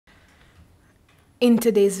In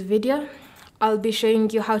today's video, I'll be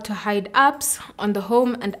showing you how to hide apps on the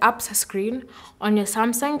Home and Apps screen on your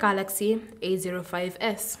Samsung Galaxy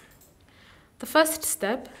A05s. The first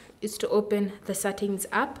step is to open the Settings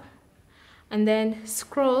app and then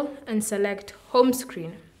scroll and select Home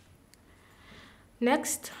Screen.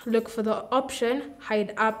 Next, look for the option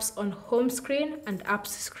Hide Apps on Home Screen and Apps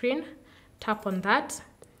Screen. Tap on that.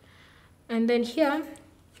 And then here,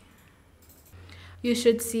 you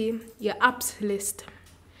should see your apps list.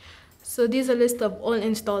 So these are a list of all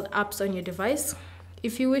installed apps on your device.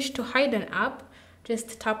 If you wish to hide an app,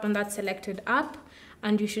 just tap on that selected app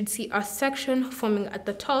and you should see a section forming at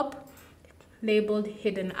the top labeled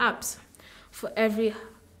Hidden Apps. For every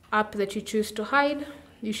app that you choose to hide,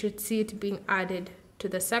 you should see it being added to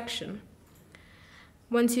the section.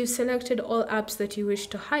 Once you've selected all apps that you wish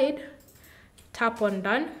to hide, tap on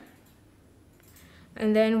Done.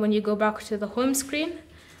 And then when you go back to the home screen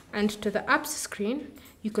and to the apps screen,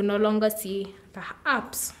 you can no longer see the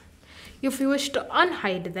apps. If you wish to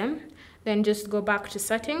unhide them, then just go back to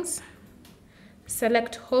Settings,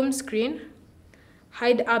 select Home Screen,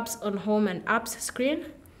 Hide Apps on Home and Apps Screen,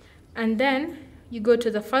 and then you go to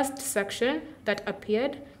the first section that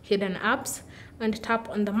appeared, Hidden Apps, and tap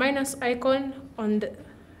on the minus icon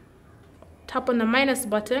tap on the minus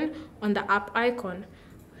button on the app icon.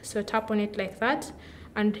 So tap on it like that,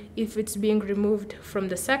 and if it's being removed from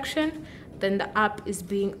the section, then the app is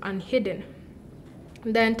being unhidden.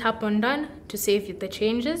 Then tap on Done to save the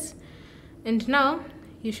changes, and now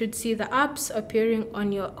you should see the apps appearing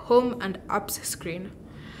on your Home and Apps screen.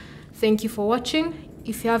 Thank you for watching.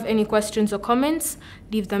 If you have any questions or comments,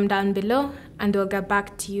 leave them down below and we'll get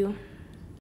back to you.